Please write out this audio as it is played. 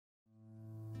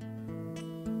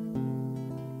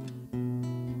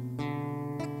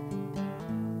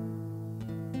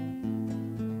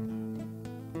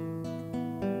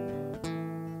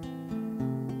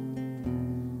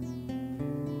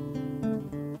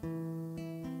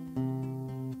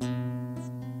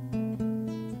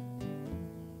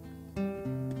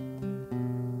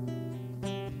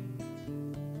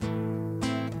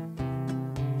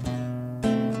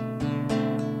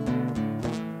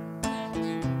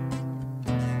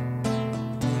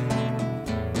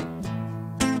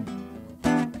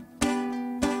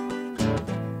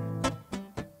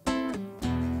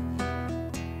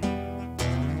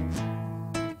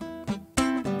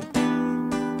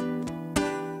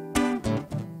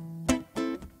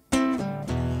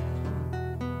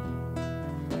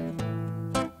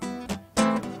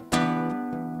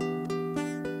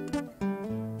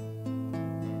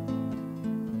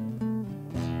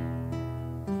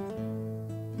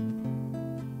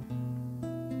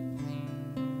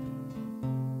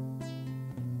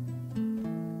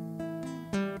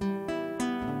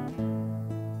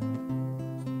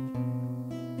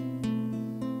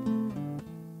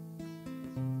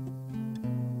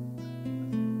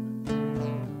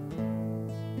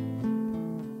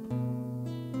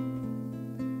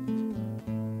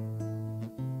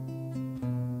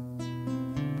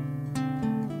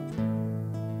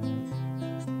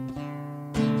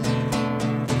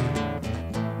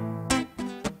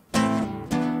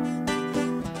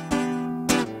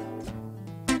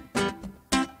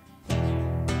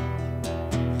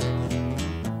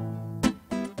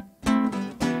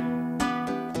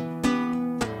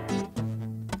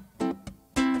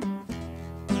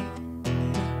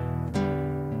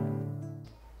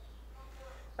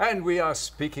And we are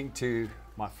speaking to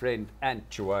my friend Ant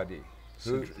Chidrawi.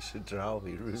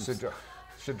 Chidrawi.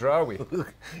 Chidrawi.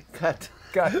 Cut.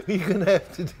 Cut. You're going to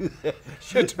have to do that.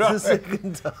 Chidrawi. The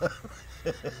second time.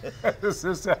 This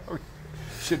is how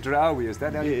Chidrawi, is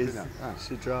that how you Yes, pronounce? Ah.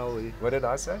 Chidrawi. What did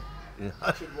I say? Yeah.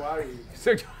 Chidrawi.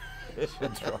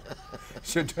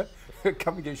 Chidrawi.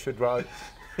 Come again, Chidrawi.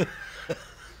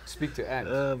 Speak to Ant.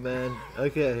 Oh, man.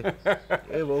 Okay.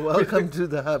 Yeah, well, welcome to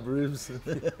the hub rooms.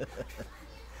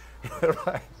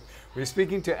 Right. We're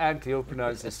speaking to Ant. He'll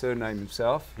pronounce his surname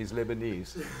himself. He's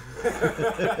Lebanese.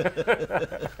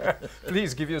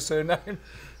 Please give your surname.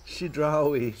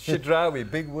 Chidrawi. Chidrawi,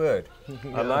 big word.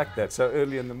 Yeah. I like that, so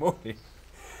early in the morning.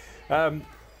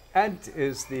 Ant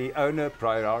is the owner,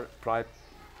 proprietor.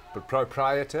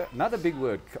 Another big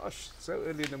word. Gosh, so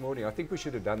early in the morning. I think we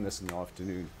should have done this in the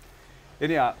afternoon.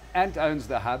 Anyhow, Ant owns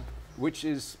the hub, which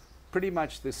is pretty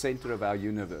much the center of our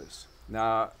universe.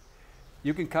 Now,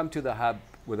 you can come to the hub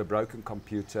with a broken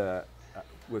computer,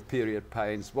 with period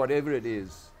pains, whatever it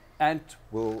is, Ant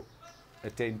will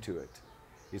attend to it.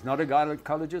 He's not a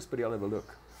gynecologist, but he'll have a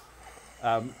look.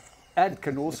 Ant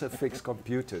can also fix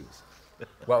computers.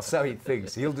 Well, so he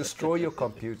thinks. He'll destroy your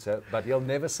computer, but he'll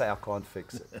never say, I can't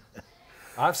fix it.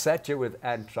 I've sat here with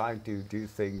Ant trying to do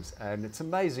things, and it's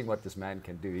amazing what this man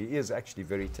can do. He is actually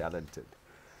very talented.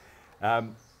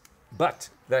 But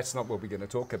that's not what we're going to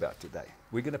talk about today.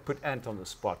 We're going to put Ant on the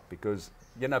spot because,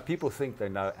 you know, people think they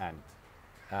know Ant,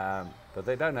 but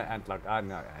they don't know Ant like I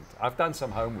know Ant. I've done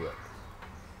some homework.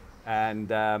 And,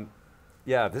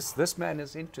 yeah, this man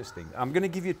is interesting. I'm going to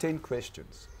give you 10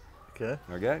 questions. Okay.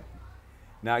 Okay?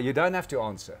 Now, you don't have to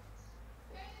answer.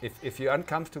 If you're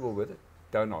uncomfortable with it,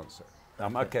 don't answer.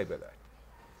 I'm okay with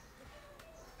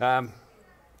that.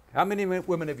 How many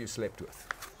women have you slept with?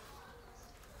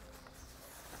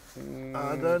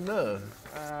 I don't know.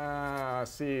 I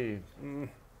see.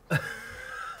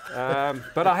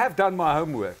 But I have done my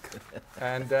homework.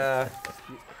 And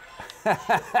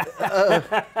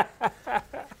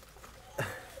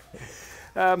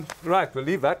right, we'll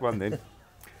leave that one then.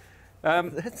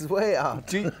 That's way out.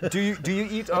 Do you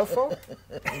eat offal?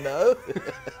 No.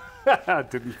 I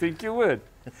didn't think you would.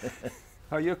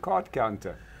 Are you a card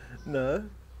counter? No.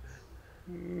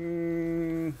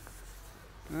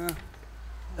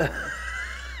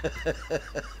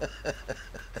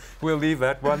 We'll leave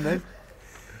that one then.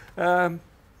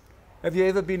 Have you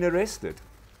ever been arrested?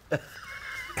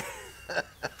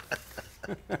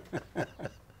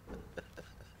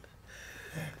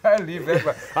 I'll leave that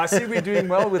one. I see we're doing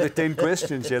well with the 10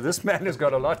 questions here. This man has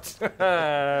got a lot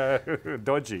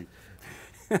dodgy.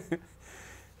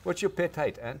 What's your pet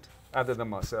hate, Ant, other than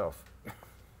myself?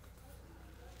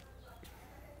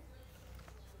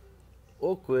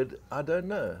 Awkward, I don't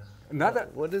know. Another.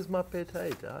 What is my pet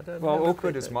hate? I don't know. Well,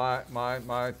 awkward is my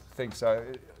thing. So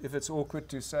if it's awkward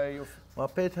to say, my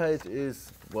pet hate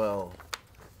is, well,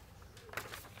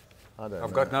 I don't know.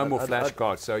 I've got no more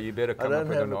flashcards, so you better come up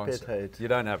with an answer. I don't have a pet hate. You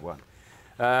don't have one.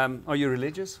 Are you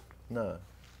religious? No.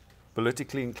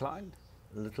 Politically inclined?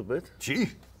 A little bit. Gee,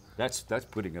 that's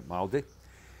putting it mildly.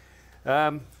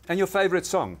 And your favorite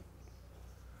song?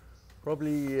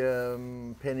 Probably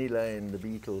Penny Lane, the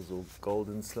Beatles, or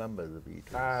Golden Slumber, the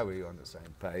Beatles. Ah, we're on the same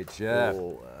page, yeah.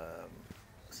 Or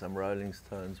some Rolling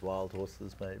Stones, Wild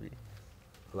Horses, maybe.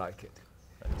 Like it.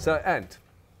 So, Ant,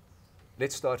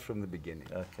 let's start from the beginning.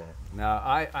 Okay. Now,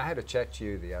 I had a chat to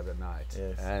you the other night,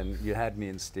 yes, and you had me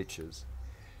in stitches.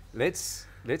 Let's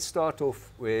start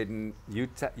off when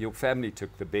your family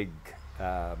took the big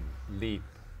leap.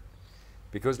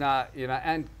 Because now, you know,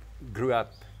 Ant grew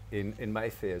up in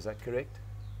Mayfair, is that correct?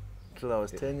 Till I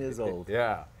was 10 years old.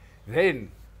 Yeah. Then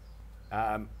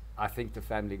I think the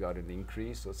family got an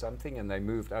increase or something, and they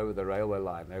moved over the railway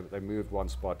line. They moved one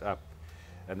spot up,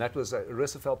 and that was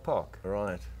Roosevelt Park.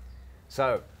 Right.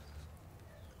 So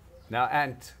now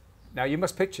Ant, now you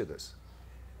must picture this.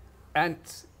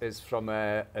 Ant is from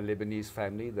a Lebanese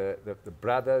family. The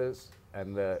brothers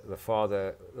and the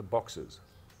father, the boxers.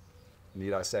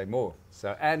 Need I say more?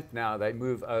 So Ant now, they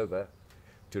move over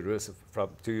to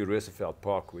Roosevelt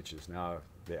Park, which is now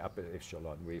the upper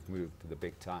echelon. We've moved to the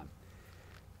big time.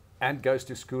 Ant goes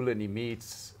to school and he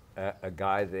meets a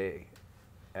guy there,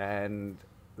 and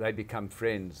they become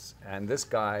friends. And this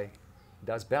guy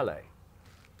does ballet.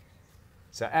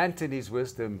 So Ant, in his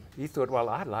wisdom, he thought, well,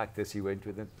 I like this. He went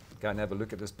with him, go and have a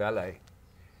look at this ballet.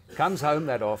 Comes home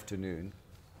that afternoon,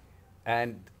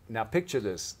 and now picture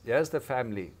this. Here's the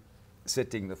family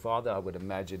sitting, the father, I would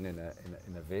imagine, in a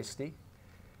vestie,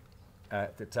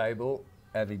 at the table,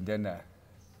 having dinner.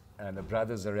 And the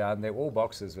brothers around, they're all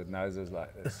boxers with noses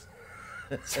like this.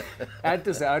 Ant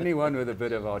is the only one with a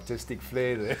bit of artistic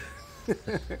flair there.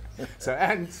 So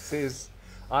Ant says,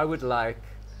 I would like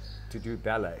to do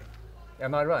ballet.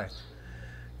 Am I right?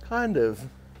 Kind of.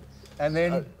 And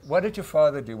then what did your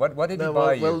father do? What did he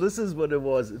buy you? Well, this is what it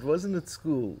was. It wasn't at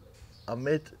school.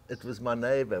 It was my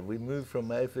neighbor. We moved from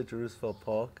Mayfair to Roosevelt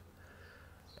Park,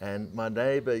 and my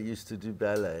neighbor used to do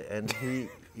ballet, and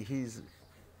he's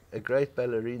a great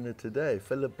ballerina today,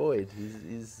 Philip Boyd.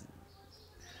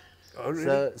 Oh,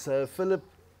 really? So Philip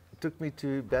took me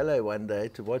to ballet one day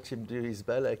to watch him do his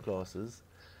ballet classes.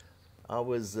 I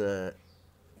was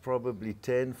probably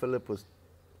 10, Philip was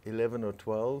 11 or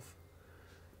 12,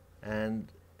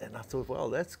 and I thought, well,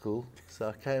 that's cool. So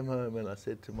I came home and I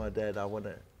said to my dad, I want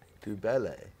to do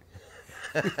ballet.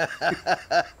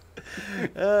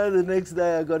 The next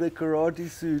day I got a karate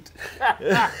suit.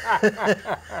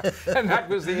 And that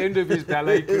was the end of his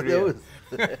ballet career.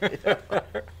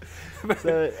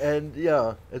 So, and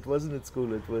yeah, it wasn't at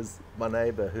school, it was my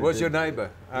neighbor. Who was your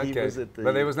neighbor? Okay.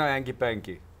 But there was no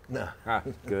hanky-panky? No. Ah,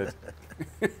 good.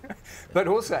 But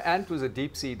also, Ant was a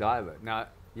deep-sea diver. Now,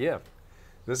 yeah,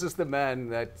 this is the man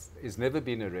that has never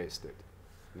been arrested.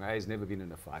 No, he's never been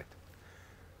in a fight.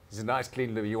 He's a nice,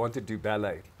 clean liver. You want to do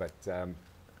ballet, but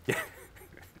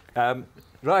yeah.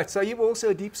 Right, so you were also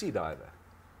a deep-sea diver?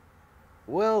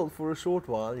 Well, for a short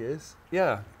while, yes.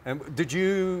 Yeah. And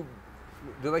do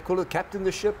they call it captain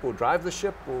the ship or drive the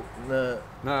ship? Or? No.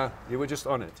 No, you were just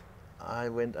on it. I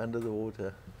went under the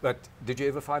water. But did you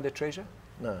ever find a treasure?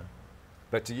 No.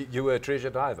 But you were a treasure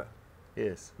diver?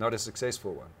 Yes. Not a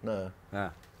successful one? No.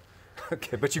 Ah.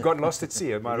 Okay, but you got lost at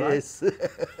sea, am I right? Yes.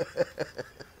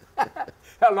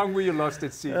 How long were you lost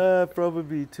at sea?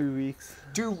 Probably 2 weeks.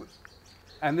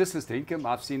 And this is Tinkham,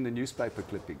 I've seen the newspaper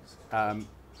clippings.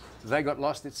 They got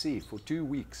lost at sea for 2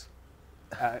 weeks.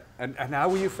 And how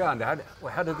were you found? How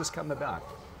did this come about?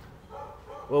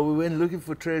 Well, we went looking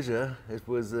for treasure. It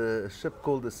was a ship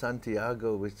called the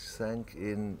Santiago, which sank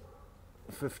in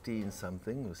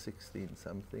 15-something or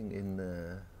 16-something in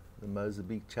the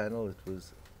Mozambique Channel. It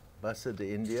was Bassa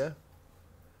de India.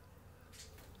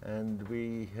 And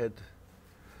we had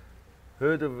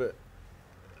heard of it.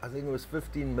 I think it was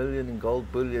 15 million in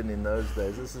gold bullion in those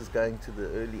days. This is going to the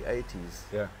early 80s.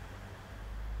 Yeah.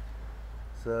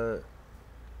 So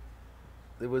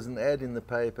there was an ad in the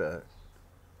paper.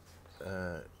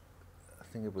 I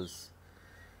think it was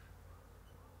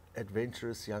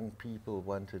adventurous young people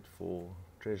wanted for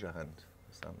treasure hunt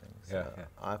or something. So yeah.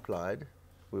 I applied.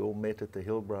 We all met at the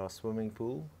Hillbrow swimming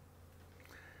pool,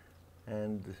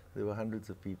 and there were hundreds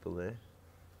of people there.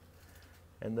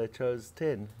 And they chose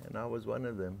 10, and I was one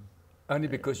of them. Only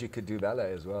because you could do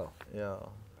ballet as well? Yeah,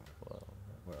 well,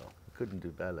 I couldn't do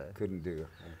ballet. Couldn't do.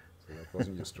 So that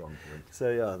wasn't your strong point.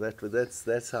 So yeah,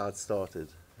 that's how it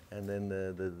started. And then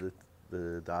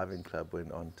the diving club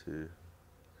went on to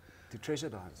treasure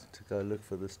dives? To go look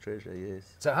for this treasure,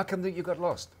 yes. So how come that you got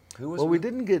lost? Well, we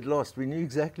didn't get lost. We knew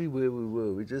exactly where we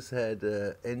were. We just had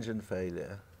engine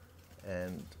failure.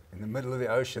 And in the middle of the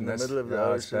ocean. In the middle of the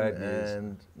ocean,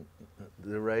 and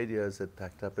the radios had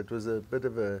packed up. It was a bit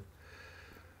of a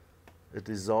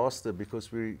disaster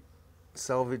because we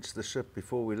salvaged the ship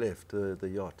before we left, the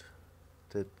yacht.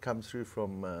 It had come through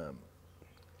from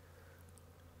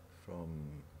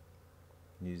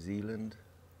New Zealand,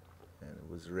 and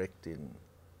it was wrecked in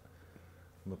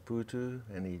Maputo,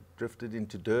 and he drifted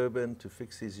into Durban to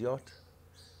fix his yacht.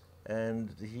 And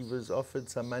he was offered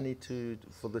some money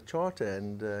for the charter,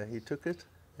 and he took it,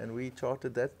 and we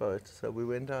chartered that boat. So we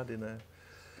went out in a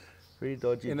very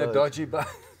dodgy boat. In a dodgy boat.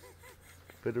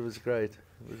 But it was great.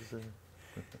 It was,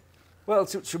 well,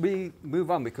 should we move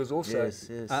on? Because also, yes,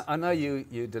 yes. I know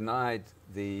you denied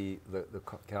the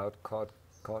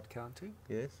card counting.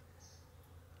 Yes.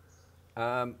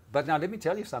 But now let me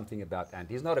tell you something about Ant.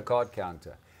 He's not a card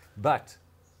counter, but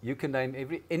you can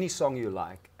name any song you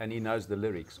like, and he knows the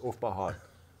lyrics off by heart.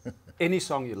 Any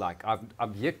song you like.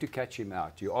 I'm yet to catch him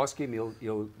out. You ask him,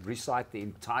 he'll recite the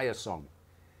entire song.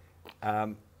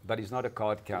 But he's not a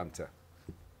card counter.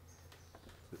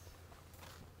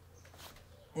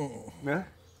 No?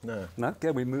 No. No? Okay,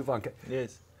 we move on.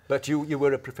 Yes. But you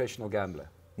were a professional gambler?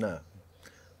 No.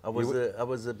 I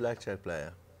was a blackjack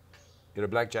player. You're a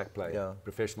blackjack player? Yeah.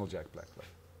 Professional black player.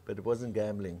 But it wasn't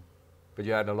gambling. But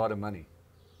you had a lot of money?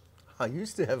 I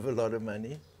used to have a lot of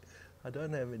money. I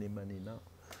don't have any money now.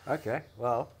 Okay,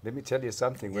 well, let me tell you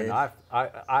something. When Yes.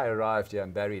 I arrived here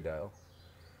in Barrydale,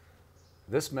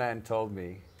 this man told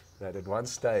me that at one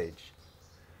stage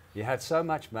he had so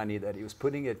much money that he was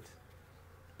putting it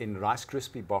in Rice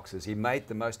Krispie boxes. He made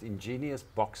the most ingenious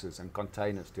boxes and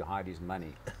containers to hide his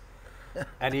money.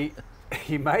 And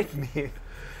he made me,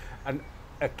 and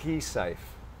a key safe.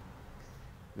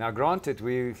 Now, granted,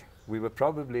 we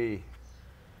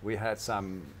had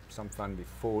some fun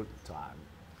before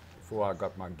I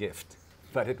got my gift,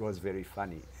 but it was very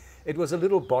funny. It was a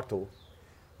little bottle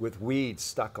with weeds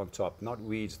stuck on top, not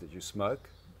weeds that you smoke,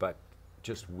 but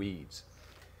just weeds.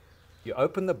 You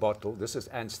open the bottle, this is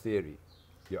Ant's theory.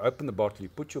 You open the bottle, you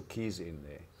put your keys in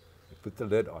there, you put the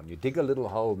lid on, you dig a little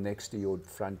hole next to your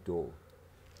front door,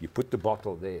 you put the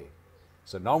bottle there.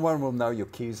 So no one will know your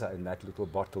keys are in that little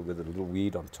bottle with a little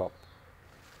weed on top.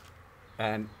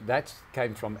 And that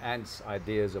came from Ant's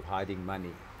ideas of hiding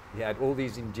money. He had all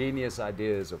these ingenious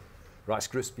ideas of Rice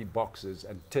Krispie boxes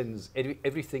and tins.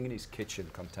 Everything in his kitchen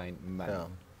contained money. Yeah.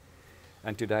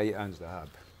 And today he owns the hub.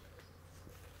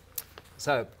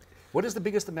 So, what is the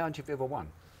biggest amount you've ever won?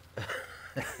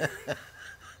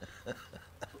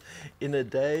 In a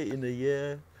day, in a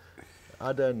year,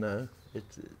 I don't know.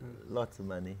 It's lots of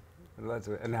money.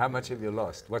 And how much have you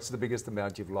lost? What's the biggest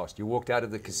amount you've lost? You walked out of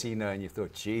the casino and you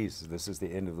thought, geez, this is the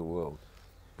end of the world.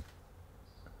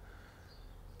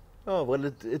 Oh,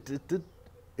 well,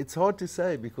 it's hard to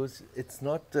say because it's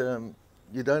not,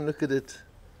 you don't look at it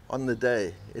on the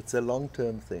day. It's a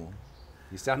long-term thing.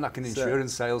 You sound like an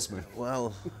insurance salesman.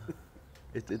 Well,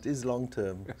 it is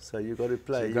long-term, so you've got to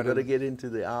play. So you've got to get into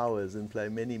the hours and play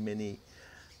many, many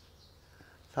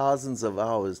thousands of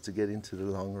hours to get into the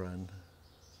long run.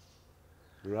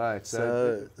 Right.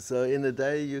 So in a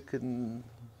day you can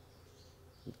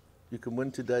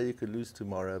win today, you could lose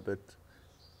tomorrow, but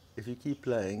if you keep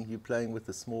playing, you're playing with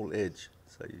a small edge,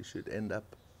 so you should end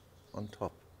up on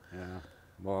top. Yeah.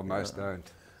 Well, most don't.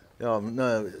 Yeah,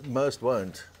 no, most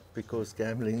won't, because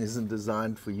gambling isn't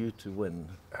designed for you to win.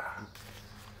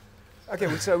 Okay,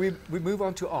 well, so we move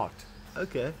on to art.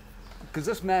 Okay. Because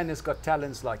this man has got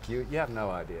talents like you have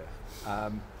no idea.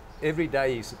 Every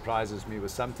day he surprises me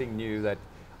with something new, that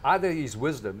either his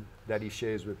wisdom that he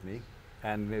shares with me,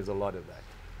 and there's a lot of that.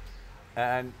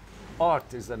 And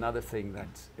art is another thing that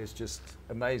is just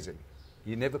amazing.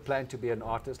 You never planned to be an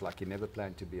artist, like you never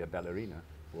planned to be a ballerina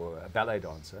or a ballet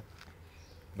dancer,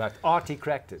 but art, he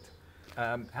cracked it.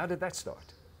 How did that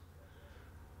start?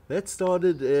 That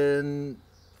started in,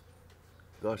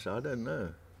 gosh, I don't know.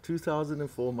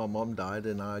 2004, my mom died,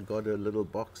 and I got a little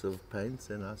box of paints,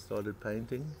 and I started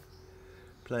painting,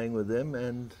 playing with them,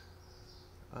 and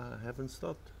I haven't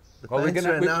stopped. The paints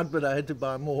ran out, but I had to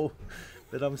buy more.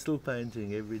 But I'm still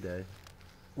painting every day.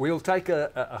 We'll take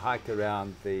a hike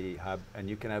around the hub, and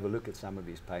you can have a look at some of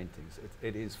these paintings.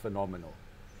 It is phenomenal.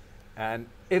 And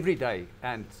every day,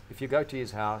 and if you go to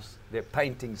his house, there are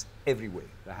paintings everywhere.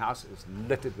 The house is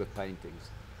littered with paintings,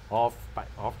 half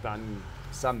done,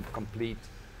 some complete.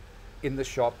 In the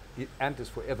shop, Ant is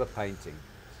forever painting.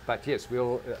 But yes,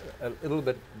 we'll a little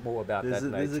bit more about that later.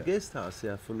 There's a guest house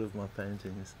here full of my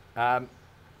paintings.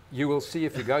 You will see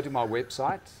if you go to my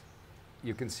website,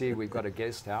 you can see we've got a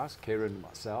guest house, Karen and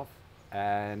myself,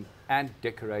 and Ant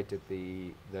decorated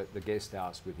the guest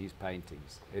house with his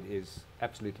paintings. It is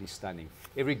absolutely stunning.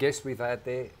 Every guest we've had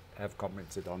there have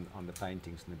commented on the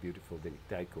paintings and the beautiful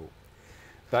decor.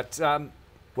 But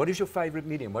what is your favorite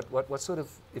medium? What sort of,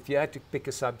 if you had to pick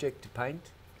a subject to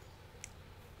paint?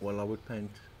 Well, I would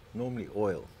paint normally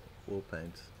oil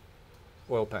paints.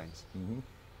 Oil paints. Mm-hmm.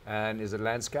 And is it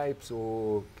landscapes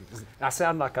or? I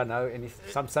sound like I know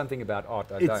something about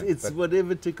art. It's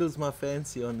whatever tickles my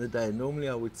fancy on the day. Normally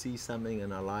I would see something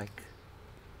and I like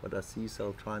what I see, so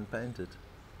I'll try and paint it.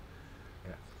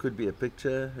 Yeah. It could be a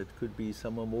picture, it could be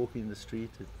someone walking the street,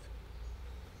 it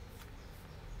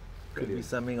could be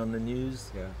something on the news.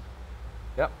 Yeah.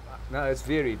 Yep. No, it's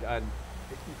varied. And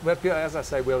as I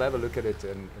say, we'll have a look at it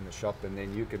in the shop, and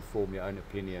then you can form your own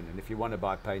opinion. And if you want to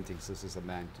buy paintings, this is a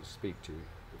man to speak to.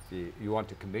 If you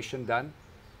want a commission done,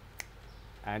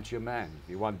 Ant's your man. If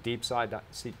you want deep sea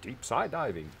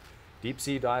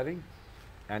diving,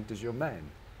 Ant is your man.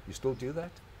 You still do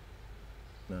that?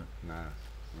 No. No.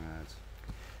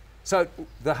 So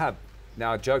the hub.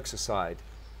 Now, jokes aside,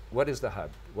 what is the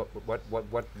hub?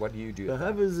 What do you do? The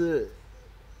hub is a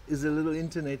little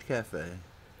internet cafe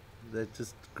that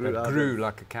just grew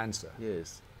like a cancer.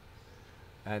 Yes.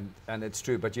 And it's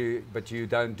true, but you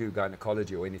don't do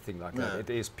gynecology or anything like no. that. It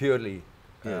is purely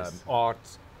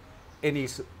art, any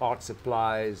art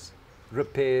supplies,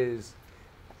 repairs,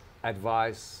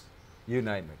 advice, you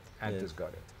name it. Ant has got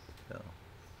it. Yeah.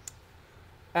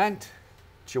 And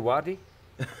Chidrawi,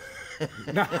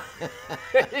 no,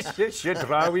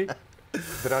 Chidrawi,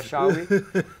 Drashawi.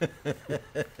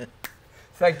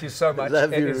 Thank you so much.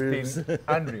 Love it you, has Rubes. been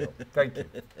unreal. Thank you.